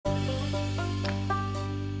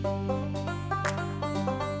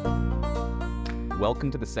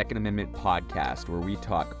Welcome to the Second Amendment podcast, where we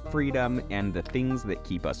talk freedom and the things that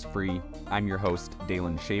keep us free. I'm your host,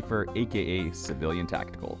 Dalen Schaefer, aka Civilian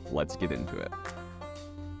Tactical. Let's get into it.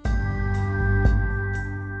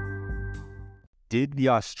 Did the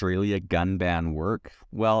Australia gun ban work?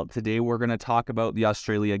 Well, today we're going to talk about the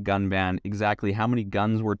Australia gun ban, exactly how many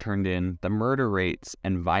guns were turned in, the murder rates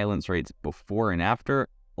and violence rates before and after,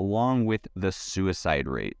 along with the suicide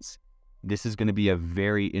rates. This is going to be a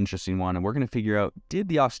very interesting one, and we're going to figure out, did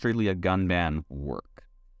the Australia gun ban work?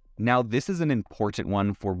 Now, this is an important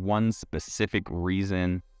one for one specific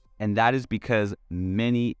reason, and that is because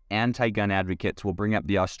many anti-gun advocates will bring up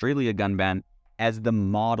the Australia gun ban as the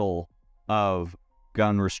model of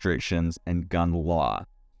gun restrictions and gun law.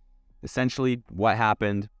 Essentially, what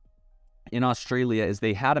happened in Australia is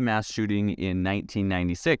they had a mass shooting in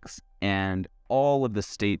 1996, and all of the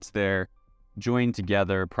states there joined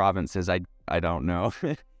together, provinces, I don't know,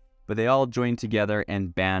 but they all joined together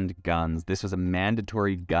and banned guns. This was a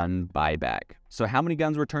mandatory gun buyback. So how many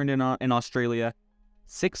guns were turned in Australia?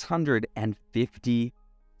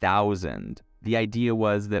 650,000. The idea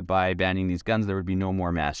was that by banning these guns, there would be no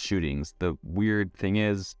more mass shootings. The weird thing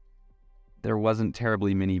is, there wasn't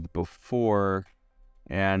terribly many before,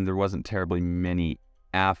 and there wasn't terribly many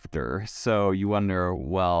after. So you wonder,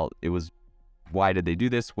 well, why did they do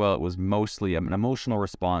this? Well, it was mostly an emotional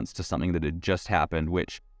response to something that had just happened,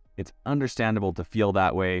 which it's understandable to feel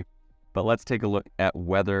that way, but let's take a look at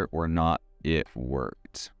whether or not it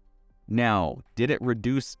worked. Now, did it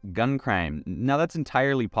reduce gun crime? Now, that's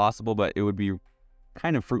entirely possible, but it would be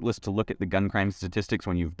kind of fruitless to look at the gun crime statistics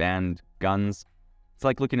when you've banned guns. It's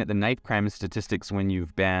like looking at the knife crime statistics when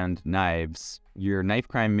you've banned knives. Your knife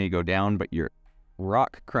crime may go down, but your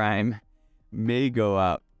rock crime may go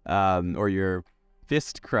up. Or your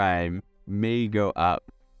fist crime may go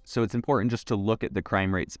up. So it's important just to look at the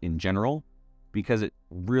crime rates in general, because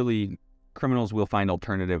criminals will find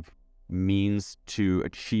alternative means to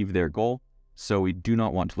achieve their goal. So we do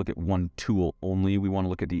not want to look at one tool only. We want to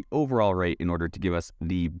look at the overall rate in order to give us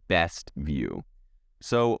the best view.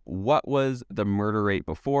 So what was the murder rate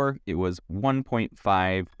before? It was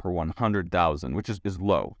 1.5 per 100,000, which is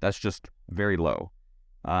low. That's just very low.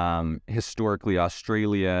 Historically,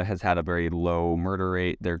 Australia has had a very low murder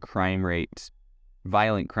rate. Their crime rate,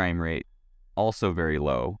 violent crime rate, also very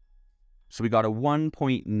low. So we got a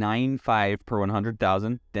 1.95 per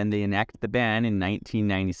 100,000. Then they enacted the ban in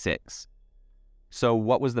 1996. So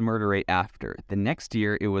what was the murder rate after? The next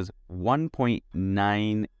year, it was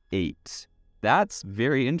 1.98. That's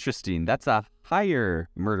very interesting. That's a higher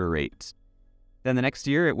murder rate. Then the next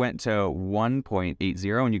year, it went to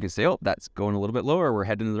 1.80, and you can say, oh, that's going a little bit lower. We're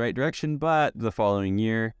heading in the right direction. But the following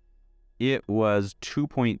year, it was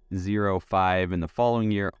 2.05, and the following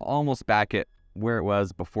year, almost back at where it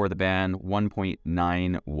was before the ban,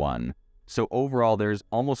 1.91. So overall, there's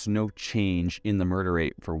almost no change in the murder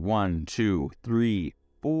rate for 1, 2, 3,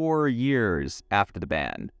 4 years after the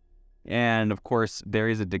ban. And of course, there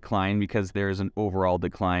is a decline because there's an overall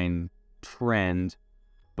decline trend.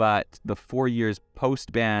 But the 4 years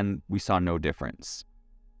post-ban, we saw no difference.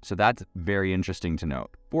 So that's very interesting to note.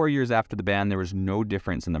 4 years after the ban, there was no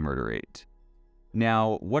difference in the murder rate.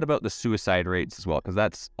 Now, what about the suicide rates as well? Because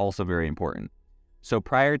that's also very important. So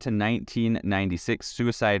prior to 1996,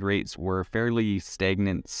 suicide rates were fairly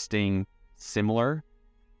stagnant, staying similar.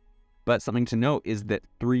 But something to note is that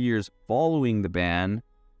 3 years following the ban,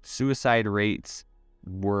 suicide rates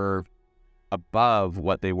were above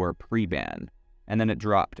what they were pre-ban. And then it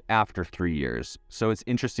dropped after 3 years. So it's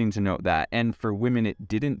interesting to note that. And for women, it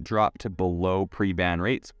didn't drop to below pre-ban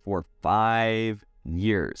rates for 5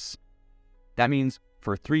 years. That means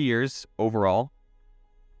for 3 years overall,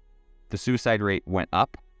 the suicide rate went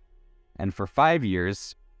up. And for 5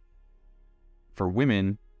 years, for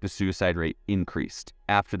women, the suicide rate increased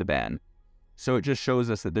after the ban. So it just shows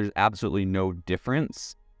us that there's absolutely no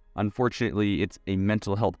difference. Unfortunately, it's a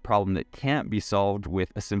mental health problem that can't be solved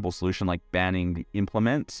with a simple solution like banning the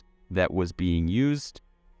implement that was being used.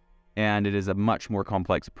 And it is a much more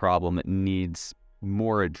complex problem that needs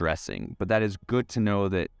more addressing. But that is good to know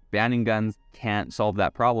that banning guns can't solve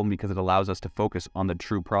that problem because it allows us to focus on the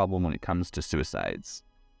true problem when it comes to suicides.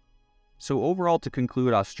 So overall, to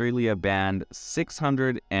conclude, Australia banned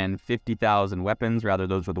 650,000 weapons. Rather,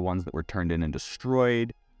 those were the ones that were turned in and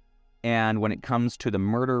destroyed. And when it comes to the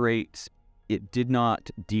murder rate, it did not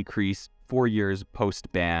decrease 4 years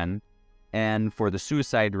post-ban. And for the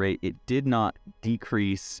suicide rate, it did not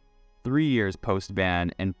decrease 3 years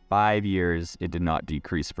post-ban, and 5 years it did not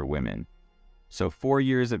decrease for women. So 4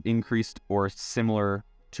 years of increased or similar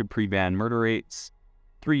to pre-ban murder rates,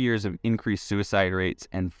 3 years of increased suicide rates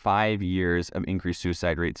and 5 years of increased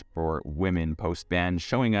suicide rates for women post-ban,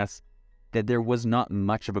 showing us that there was not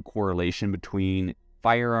much of a correlation between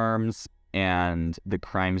firearms and the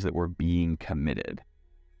crimes that were being committed.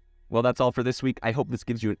 Well, that's all for this week. I hope this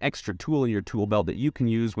gives you an extra tool in your tool belt that you can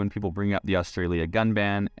use when people bring up the Australia gun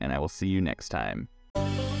ban, and I will see you next time.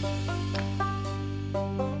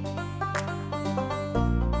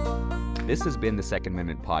 This has been the Second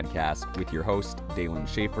Amendment Podcast with your host, Dalen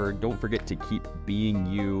Schaefer. Don't forget to keep being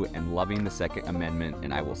you and loving the Second Amendment,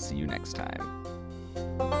 and I will see you next time.